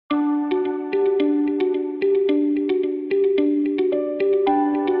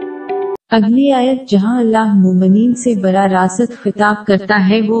اگلی آیت جہاں اللہ مومنین سے براہ راست خطاب کرتا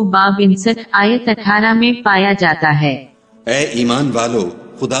ہے وہ باب 59 آیت 18 میں پایا جاتا ہے۔ اے ایمان والو،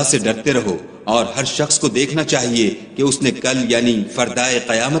 خدا سے ڈرتے رہو، اور ہر شخص کو دیکھنا چاہیے کہ اس نے کل یعنی فردائے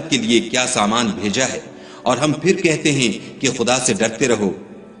قیامت کے لیے کیا سامان بھیجا ہے، اور ہم پھر کہتے ہیں کہ خدا سے ڈرتے رہو،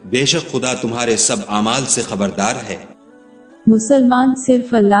 بے شک خدا تمہارے سب اعمال سے خبردار ہے۔ مسلمان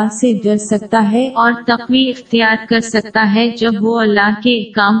صرف اللہ سے ڈر سکتا ہے اور تقوی اختیار کر سکتا ہے جب وہ اللہ کے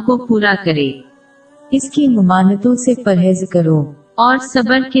احکام کو پورا کرے، اس کی ممانعتوں سے پرہیز کرو اور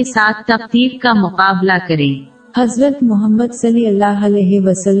صبر کے ساتھ تقدیر کا مقابلہ کرے۔ حضرت محمد صلی اللہ علیہ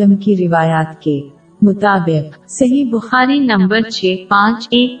وسلم کی روایات کے مطابق صحیح بخاری نمبر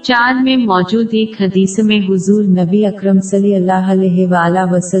 6514 میں موجود ایک حدیث میں حضور نبی اکرم صلی اللہ علیہ وآلہ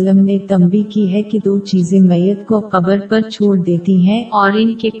وسلم نے تنبیہ کی ہے کہ دو چیزیں میت کو قبر پر چھوڑ دیتی ہیں اور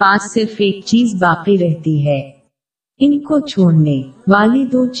ان کے پاس صرف ایک چیز باقی رہتی ہے۔ ان کو چھوڑنے والی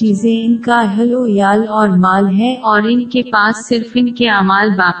دو چیزیں ان کا اہل و عیال اور مال ہیں، اور ان کے پاس صرف ان کے اعمال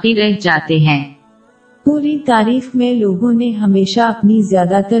باقی رہ جاتے ہیں۔ پوری تاریخ میں لوگوں نے ہمیشہ اپنی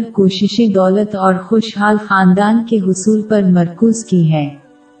زیادہ تر کوششیں دولت اور خوشحال خاندان کے حصول پر مرکوز کی ہیں،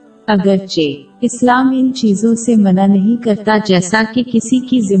 اگرچہ اسلام ان چیزوں سے منع نہیں کرتا، جیسا کہ کسی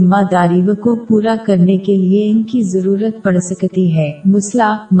کی ذمہ داریوں کو پورا کرنے کے لیے ان کی ضرورت پڑ سکتی ہے۔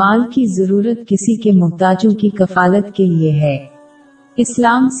 مثلا مال کی ضرورت کسی کے محتاجوں کی کفالت کے لیے ہے۔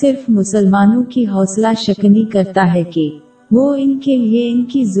 اسلام صرف مسلمانوں کی حوصلہ شکنی کرتا ہے کہ وہ ان کے لیے ان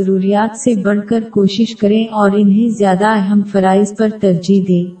کی ضروریات سے بڑھ کر کوشش کریں اور انہیں زیادہ اہم فرائض پر ترجیح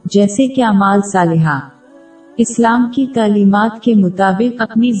دیں، جیسے کہ اعمال صالحہ۔ اسلام کی تعلیمات کے مطابق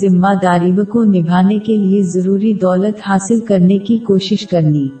اپنی ذمہ داریوں کو نبھانے کے لیے ضروری دولت حاصل کرنے کی کوشش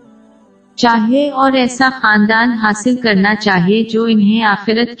کرنی چاہیے اور ایسا خاندان حاصل کرنا چاہیے جو انہیں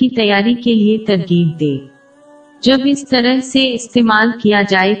آخرت کی تیاری کے لیے ترغیب دے۔ جب اس طرح سے استعمال کیا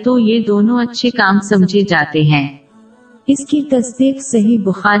جائے تو یہ دونوں اچھے کام سمجھے جاتے ہیں۔ اس کی تصدیق صحیح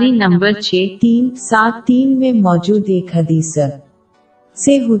بخاری نمبر 6373 میں موجود ایک حدیث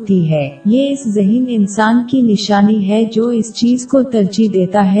سے ہوتی ہے۔ یہ اس ذہین انسان کی نشانی ہے جو اس چیز کو ترجیح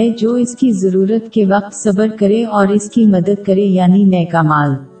دیتا ہے جو اس کی ضرورت کے وقت صبر کرے اور اس کی مدد کرے، یعنی نیک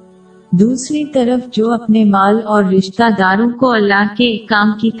اعمال۔ دوسری طرف جو اپنے مال اور رشتہ داروں کو اللہ کے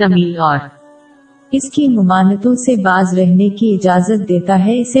احکام کی تعمیل اور اس کی ممانعتوں سے باز رہنے کی اجازت دیتا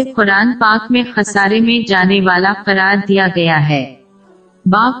ہے، اسے قرآن پاک میں خسارے میں جانے والا قرار دیا گیا ہے۔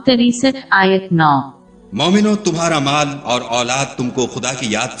 باب 63 آیت 9۔ مومنو، تمہارا مال اور اولاد تم کو خدا کی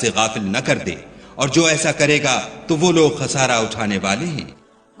یاد سے غافل نہ کر دے، اور جو ایسا کرے گا تو وہ لوگ خسارہ اٹھانے والے ہیں۔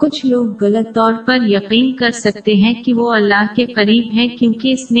 کچھ لوگ غلط طور پر یقین کر سکتے ہیں کہ وہ اللہ کے قریب ہیں کیونکہ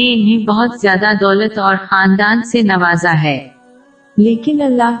اس نے انہیں بہت زیادہ دولت اور خاندان سے نوازا ہے، لیکن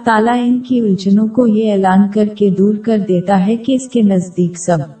اللہ تعالیٰ ان کی الجھنوں کو یہ اعلان کر کے دور کر دیتا ہے کہ اس کے نزدیک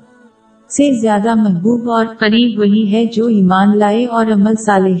سب سے زیادہ محبوب اور قریب وہی ہے جو ایمان لائے اور عمل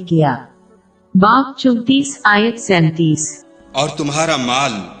صالح کیا۔ باب 34 آیت 37۔ اور تمہارا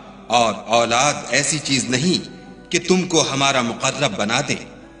مال اور اولاد ایسی چیز نہیں کہ تم کو ہمارا مقرب بنا دے،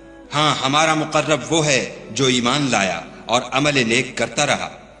 ہاں ہمارا مقرب وہ ہے جو ایمان لایا اور عمل نیک کرتا رہا۔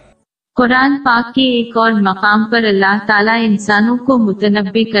 قرآن پاک کے ایک اور مقام پر اللہ تعالیٰ انسانوں کو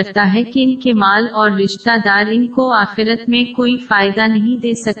متنبہ کرتا ہے کہ ان کے مال اور رشتہ دار ان کو آخرت میں کوئی فائدہ نہیں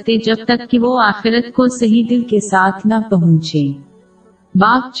دے سکتے جب تک کہ وہ آخرت کو صحیح دل کے ساتھ نہ پہنچیں۔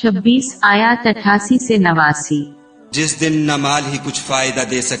 باب 26 آیات 88 سے 89۔ جس دن نہ مال ہی کچھ فائدہ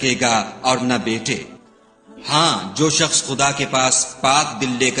دے سکے گا اور نہ بیٹے، ہاں جو شخص خدا کے پاس پاک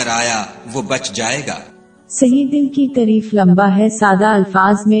دل لے کر آیا وہ بچ جائے گا۔ صحیح دل کی تعریف لمبا ہے، سادہ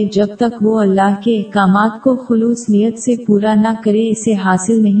الفاظ میں جب تک وہ اللہ کے احکامات کو خلوص نیت سے پورا نہ کرے اسے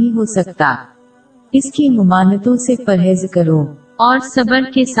حاصل نہیں ہو سکتا۔ اس کی ممانعتوں سے پرہیز کرو اور صبر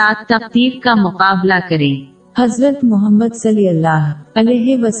کے ساتھ تقدیر کا مقابلہ کریں۔ حضرت محمد صلی اللہ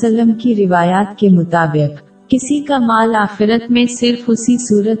علیہ وسلم کی روایات کے مطابق کسی کا مال آخرت میں صرف اسی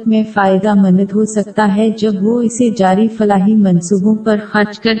صورت میں فائدہ مند ہو سکتا ہے جب وہ اسے جاری فلاحی منصوبوں پر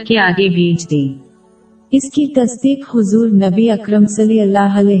خرچ کر کے آگے بھیج دیں۔ اس کی تصدیق حضور نبی اکرم صلی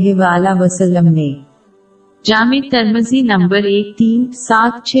اللہ علیہ وآلہ وسلم نے جامع ترمذی نمبر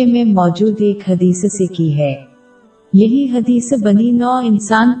 1376 میں موجود ایک حدیث سے کی ہے۔ یہی حدیث بنی نوع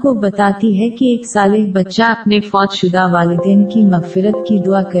انسان کو بتاتی ہے کہ ایک صالح بچہ اپنے فوت شدہ والدین کی مغفرت کی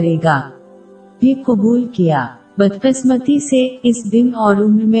دعا کرے گا، بھی قبول کیا۔ بدقسمتی سے اس دن اور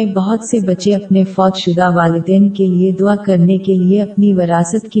عمر میں بہت سے بچے اپنے فوت شدہ والدین کے لیے دعا کرنے کے لیے اپنی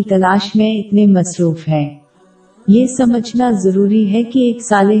وراثت کی تلاش میں اتنے مصروف ہیں۔ یہ سمجھنا ضروری ہے کہ ایک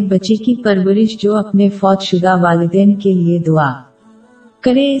صالح بچے کی پرورش جو اپنے فوت شدہ والدین کے لیے دعا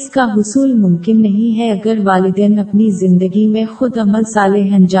کرے اس کا حصول ممکن نہیں ہے اگر والدین اپنی زندگی میں خود عمل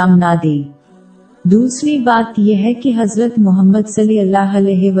صالح انجام نہ دیں۔ دوسری بات یہ ہے کہ حضرت محمد صلی اللہ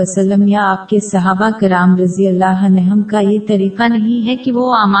علیہ وسلم یا آپ کے صحابہ کرام رضی اللہ عنہم کا یہ طریقہ نہیں ہے کہ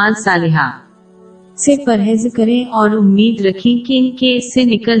وہ اعمال صالحہ سے پرہیز کریں اور امید رکھیں کہ ان کے اس سے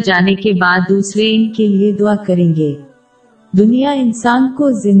نکل جانے کے بعد دوسرے ان کے لیے دعا کریں گے۔ دنیا انسان کو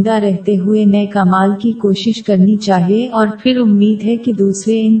زندہ رہتے ہوئے نیک اعمال کی کوشش کرنی چاہیے اور پھر امید ہے کہ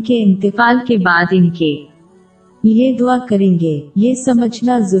دوسرے ان کے انتقال کے بعد ان کے لیے دعا کریں گے۔ یہ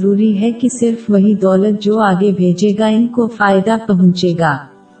سمجھنا ضروری ہے کہ صرف وہی دولت جو آگے بھیجے گا ان کو فائدہ پہنچے گا۔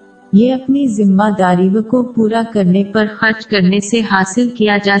 یہ اپنی ذمہ داریوں کو پورا کرنے پر خرچ کرنے سے حاصل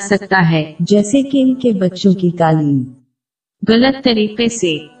کیا جا سکتا ہے، جیسے کہ ان کے بچوں کی تعلیم۔ غلط طریقے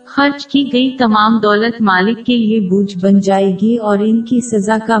سے خرچ کی گئی تمام دولت مالک کے لیے بوجھ بن جائے گی اور ان کی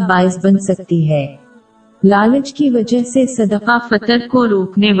سزا کا باعث بن سکتی ہے۔ لالچ کی وجہ سے صدقہ فطر کو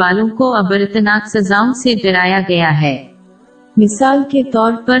روکنے والوں کو عبرتناک سزاؤں سے ڈرایا گیا ہے۔ مثال کے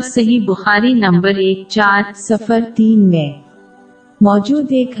طور پر صحیح بخاری نمبر 1403 میں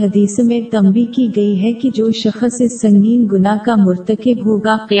موجود ایک حدیث میں تنبیہ کی گئی ہے کہ جو شخص اس سنگین گناہ کا مرتکب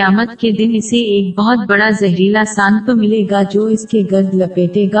ہوگا قیامت کے دن اسے ایک بہت بڑا زہریلا سانپ ملے گا جو اس کے گرد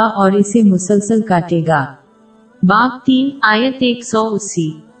لپیٹے گا اور اسے مسلسل کاٹے گا۔ باب 3 آیت 180۔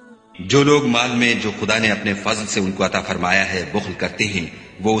 جو لوگ مال میں جو خدا نے اپنے فضل سے ان کو عطا فرمایا ہے بخل کرتے ہیں،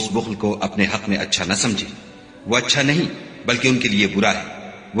 وہ اس بخل کو اپنے حق میں اچھا نہ سمجھیں، وہ اچھا نہیں بلکہ ان کے لیے برا ہے۔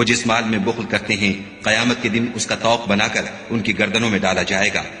 وہ جس مال میں بخل کرتے ہیں قیامت کے دن اس کا طوق بنا کر ان کی گردنوں میں ڈالا جائے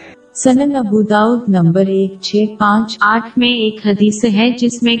گا۔ سنن ابو داؤد نمبر 1658 میں ایک حدیث ہے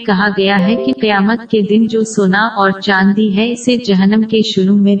جس میں کہا گیا ہے کہ قیامت کے دن جو سونا اور چاندی ہے اسے جہنم کے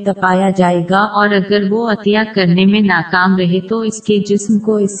شعلوں میں تپایا جائے گا اور اگر وہ عطیہ کرنے میں ناکام رہے تو اس کے جسم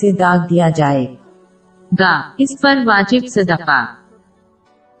کو اس سے داغ دیا جائے گا۔ اس پر واجب صدقہ۔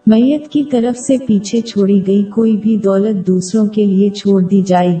 میت کی طرف سے پیچھے چھوڑی گئی کوئی بھی دولت دوسروں کے لیے چھوڑ دی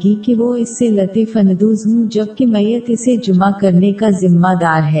جائے گی کہ وہ اس سے لطف اندوز ہوں جبکہ میت اسے جمع کرنے کا ذمہ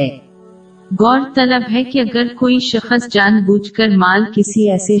دار ہے۔ غور طلب ہے کہ اگر کوئی شخص جان بوجھ کر مال کسی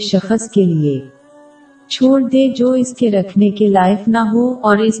ایسے شخص کے لیے چھوڑ دے جو اس کے رکھنے کے لائق نہ ہو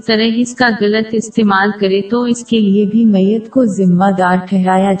اور اس طرح اس کا غلط استعمال کرے تو اس کے لیے بھی میت کو ذمہ دار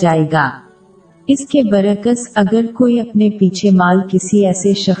ٹھہرایا جائے گا۔ اس کے برعکس اگر کوئی اپنے پیچھے مال کسی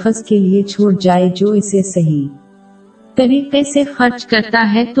ایسے شخص کے لیے چھوڑ جائے جو اسے صحیح طریقے سے خرچ کرتا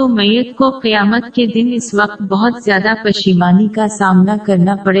ہے تو میت کو قیامت کے دن اس وقت بہت زیادہ پشیمانی کا سامنا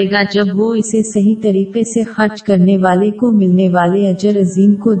کرنا پڑے گا جب وہ اسے صحیح طریقے سے خرچ کرنے والے کو ملنے والے اجر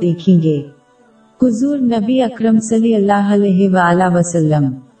عظیم کو دیکھیں گے۔ حضور نبی اکرم صلی اللہ علیہ وآلہ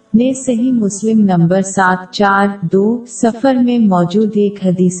وسلم نے صحیح مسلم نمبر 742 سفر میں موجود ایک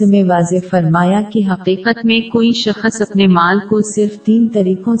حدیث میں واضح فرمایا کہ حقیقت میں کوئی شخص اپنے مال کو صرف 3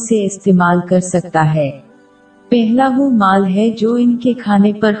 طریقوں سے استعمال کر سکتا ہے۔ پہلا وہ مال ہے جو ان کے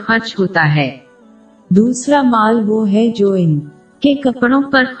کھانے پر خرچ ہوتا ہے، دوسرا مال وہ ہے جو ان کے کپڑوں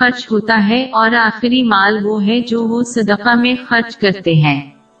پر خرچ ہوتا ہے اور آخری مال وہ ہے جو وہ صدقہ میں خرچ کرتے ہیں۔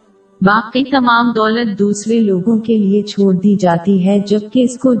 باقی تمام دولت دوسرے لوگوں کے لیے چھوڑ دی جاتی ہے جبکہ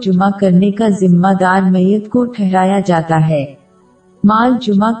اس کو جمع کرنے کا ذمہ دار میت کو ٹھہرایا جاتا ہے۔ مال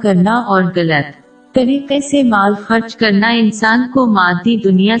جمع کرنا اور غلط طریقے سے مال خرچ کرنا انسان کو مادی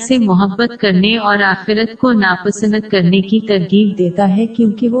دنیا سے محبت کرنے اور آخرت کو ناپسند کرنے کی ترغیب دیتا ہے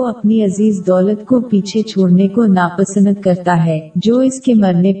کیونکہ وہ اپنی عزیز دولت کو پیچھے چھوڑنے کو ناپسند کرتا ہے جو اس کے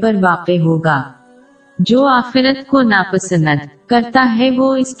مرنے پر واقع ہوگا۔ جو آخرت کو ناپسند کرتا ہے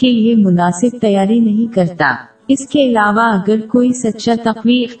وہ اس کے لیے مناسب تیاری نہیں کرتا۔ اس کے علاوہ اگر کوئی سچا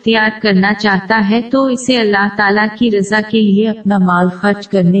تقوی اختیار کرنا چاہتا ہے تو اسے اللہ تعالیٰ کی رضا کے لیے اپنا مال خرچ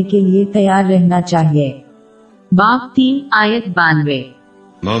کرنے کے لیے تیار رہنا چاہیے۔ باب 3 آیت 92۔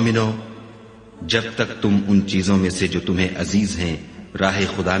 مومنو، جب تک تم ان چیزوں میں سے جو تمہیں عزیز ہیں راہ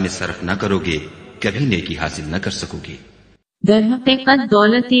خدا میں صرف نہ کرو گے کبھی نیکی حاصل نہ کر سکو گے۔ در حقیقت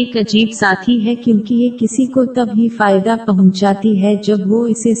دولت ایک عجیب ساتھی ہے کیونکہ یہ کسی کو تب ہی فائدہ پہنچاتی ہے جب وہ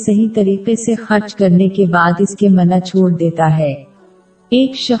اسے صحیح طریقے سے خرچ کرنے کے بعد اس کے منع چھوڑ دیتا ہے۔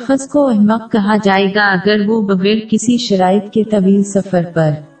 ایک شخص کو احمق کہا جائے گا اگر وہ بغیر کسی شرائط کے طویل سفر پر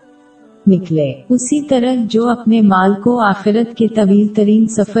نکلے، اسی طرح جو اپنے مال کو آخرت کے طویل ترین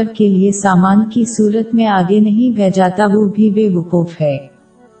سفر کے لیے سامان کی صورت میں آگے نہیں بھیجاتا وہ بھی بے وقوف ہے۔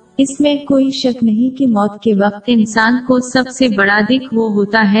 اس میں کوئی شک نہیں کہ موت کے وقت انسان کو سب سے بڑا دکھ وہ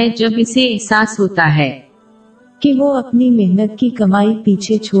ہوتا ہے جب اسے احساس ہوتا ہے کہ وہ اپنی محنت کی کمائی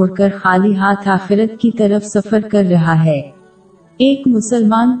پیچھے چھوڑ کر خالی ہاتھ آخرت کی طرف سفر کر رہا ہے۔ ایک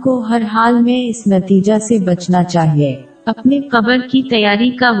مسلمان کو ہر حال میں اس نتیجہ سے بچنا چاہیے۔ اپنی قبر کی تیاری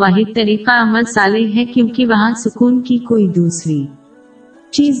کا واحد طریقہ عمل صالح ہے کیونکہ وہاں سکون کی کوئی دوسری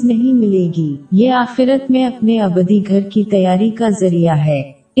چیز نہیں ملے گی۔ یہ آخرت میں اپنے ابدی گھر کی تیاری کا ذریعہ ہے،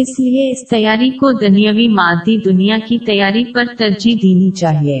 اس لیے اس تیاری کو دنیاوی مادی دنیا کی تیاری پر ترجیح دینی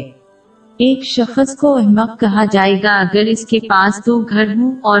چاہیے۔ ایک شخص کو احمق کہا جائے گا اگر اس کے پاس 2 گھر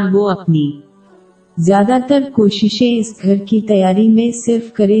ہوں اور وہ اپنی زیادہ تر کوششیں اس گھر کی تیاری میں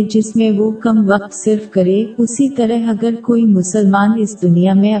صرف کرے جس میں وہ کم وقت صرف کرے۔ اسی طرح اگر کوئی مسلمان اس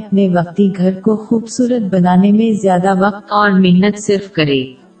دنیا میں اپنے وقتی گھر کو خوبصورت بنانے میں زیادہ وقت اور محنت صرف کرے،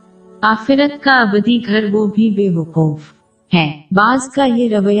 آخرت کا ابدی گھر وہ بھی بے وقوف ہیں۔ بعض کا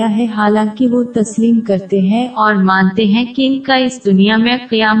یہ رویہ ہے، حالانکہ وہ تسلیم کرتے ہیں اور مانتے ہیں کہ ان کا اس دنیا میں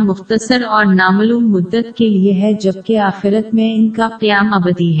قیام مختصر اور نامعلوم مدت کے لیے ہے، جبکہ آخرت میں ان کا قیام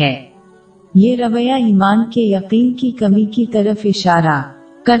ابدی ہے۔ یہ رویہ ایمان کے یقین کی کمی کی طرف اشارہ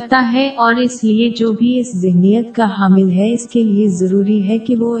کرتا ہے، اور اس لیے جو بھی اس ذہنیت کا حامل ہے اس کے لیے ضروری ہے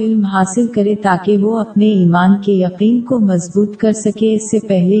کہ وہ علم حاصل کرے تاکہ وہ اپنے ایمان کے یقین کو مضبوط کر سکے اس سے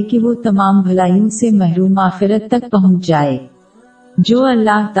پہلے کہ وہ تمام بھلائیوں سے محروم آخرت تک پہنچ جائے۔ جو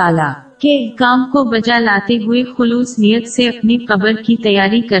اللہ تعالیٰ کے احکام کو بجا لاتے ہوئے خلوص نیت سے اپنی قبر کی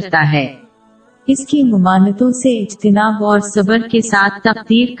تیاری کرتا ہے، اس کی ممانتوں سے اجتناب اور صبر کے ساتھ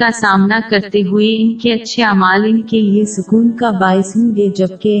تقدیر کا سامنا کرتے ہوئے ان کے اچھے اعمال ان کے لیے سکون کا باعث ہوں گے،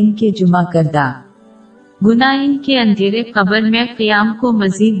 جبکہ ان کے جمع کردہ گناہ ان کے اندھیرے قبر میں قیام کو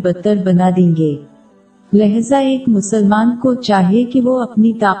مزید بدتر بنا دیں گے۔ لہذا ایک مسلمان کو چاہیے کہ وہ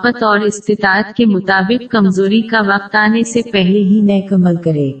اپنی طاقت اور استطاعت کے مطابق کمزوری کا وقت آنے سے پہلے ہی نیک عمل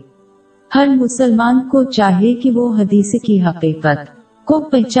کرے۔ ہر مسلمان کو چاہیے کہ وہ حدیث کی حقیقت کو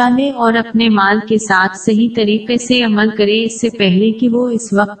پہچانے اور اپنے مال کے ساتھ صحیح طریقے سے عمل کرے اس سے پہلے کہ وہ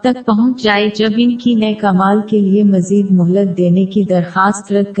اس وقت تک پہنچ جائے جب ان کی نیک اعمال کے لیے مزید مہلت دینے کی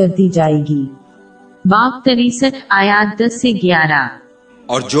درخواست رد کر دی جائے گی۔ باب 63 آیات 10 سے 11۔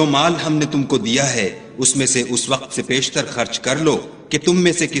 اور جو مال ہم نے تم کو دیا ہے اس میں سے اس وقت سے پیشتر خرچ کر لو کہ تم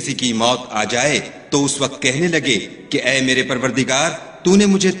میں سے کسی کی موت آ جائے تو اس وقت کہنے لگے کہ اے میرے پروردگار، تو نے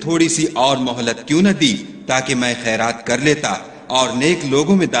مجھے تھوڑی سی اور مہلت کیوں نہ دی تاکہ میں خیرات کر لیتا اور نیک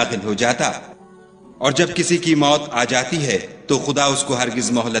لوگوں میں داخل ہو جاتا۔ اور جب کسی کی موت آ جاتی ہے تو خدا اس کو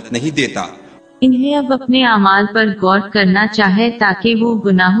ہرگز مہلت نہیں دیتا۔ انہیں اب اپنے اعمال پر غور کرنا چاہے تاکہ وہ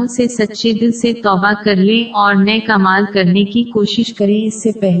گناہوں سے سچے دل سے توبہ کر لیں اور نیک اعمال کرنے کی کوشش کریں اس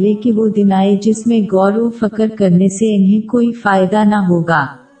سے پہلے کہ وہ دن آئے جس میں غور و فکر کرنے سے انہیں کوئی فائدہ نہ ہوگا۔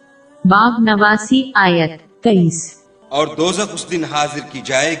 باب 89 آیت 23۔ اور دوزخ اس دن حاضر کی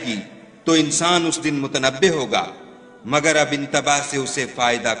جائے گی تو انسان اس دن متنبہ ہوگا، مگر اب انتباہ سے اسے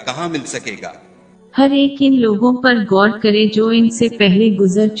فائدہ کہاں مل سکے گا۔ ہر ایک ان لوگوں پر غور کرے جو ان سے پہلے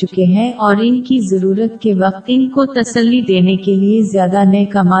گزر چکے ہیں اور ان کی ضرورت کے وقت ان کو تسلی دینے کے لیے زیادہ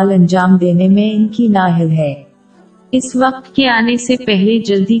نیک اعمال انجام دینے میں ان کی نااہل ہے۔ اس وقت کے آنے سے پہلے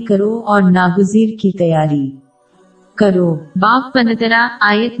جلدی کرو اور ناگزیر کی تیاری کرو۔ باب 15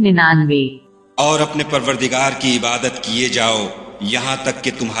 آیت 99۔ اور اپنے پروردگار کی عبادت کیے جاؤ یہاں تک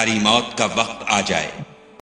کہ تمہاری موت کا وقت آ جائے۔